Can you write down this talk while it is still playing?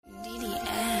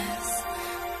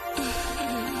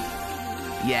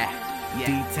Yeah,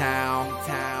 D-Town.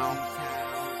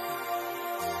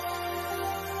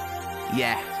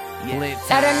 Yeah, Lit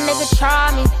Let a Town. nigga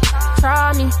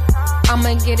try me.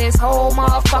 I'ma get his whole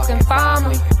motherfucking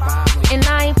family. And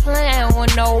I ain't playing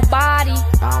with nobody.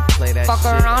 I don't play that Fuck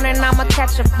shit. around and I'ma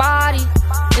catch a body.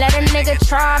 Let a nigga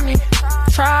try me.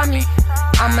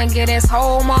 I'ma get his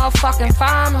whole motherfucking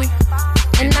family.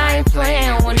 And I ain't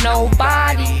playing with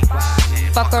nobody.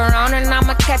 Fuck around and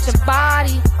I'ma catch a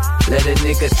body. Let a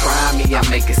nigga try me, I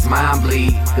make his mind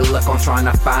bleed. Good luck on trying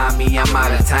to find me, I'm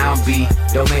out of town, B.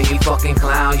 Don't make me fucking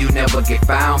clown, you never get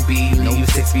found, B. Leave you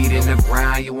 6 feet in the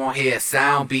ground, you won't hear a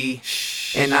sound, B.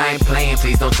 And I ain't playing,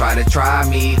 please don't try to try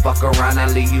me. Fuck around, I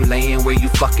leave you laying where you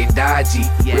fucking dodgy.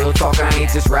 Real talk, I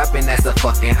ain't just rapping, that's a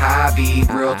fucking hobby.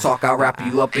 Real talk, I'll wrap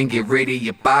you up and get rid of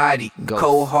your body.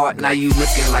 Cold heart, now you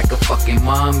looking like a fucking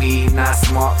mummy. Not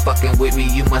smart, fucking with me,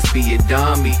 you must be a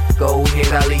dummy. Go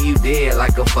ahead, I'll leave you dead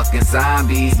like a fucking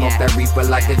zombie. Smoke that reaper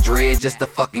like a dread, just a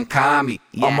fucking commie.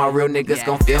 All my real niggas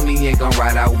gon' feel me and gon'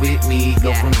 ride out with me.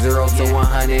 Go from 0 to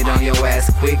 100 on your ass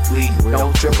quickly.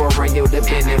 Don't trip or run your lip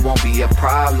and it won't be a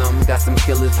problem. Got some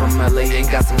killers from LA and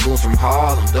got some goons from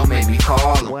Harlem. Don't make me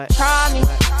call them. Try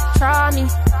me.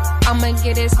 I'ma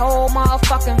get his whole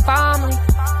motherfucking family.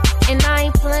 And I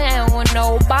ain't playing with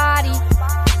nobody.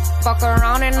 Fuck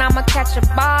around and I'ma catch a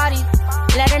body.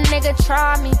 Let a nigga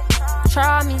try me.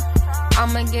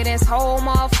 I'ma get his whole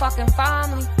motherfucking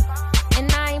family.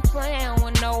 And I ain't playing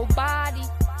with nobody.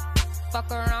 Fuck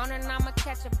around and I'ma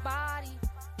catch a body.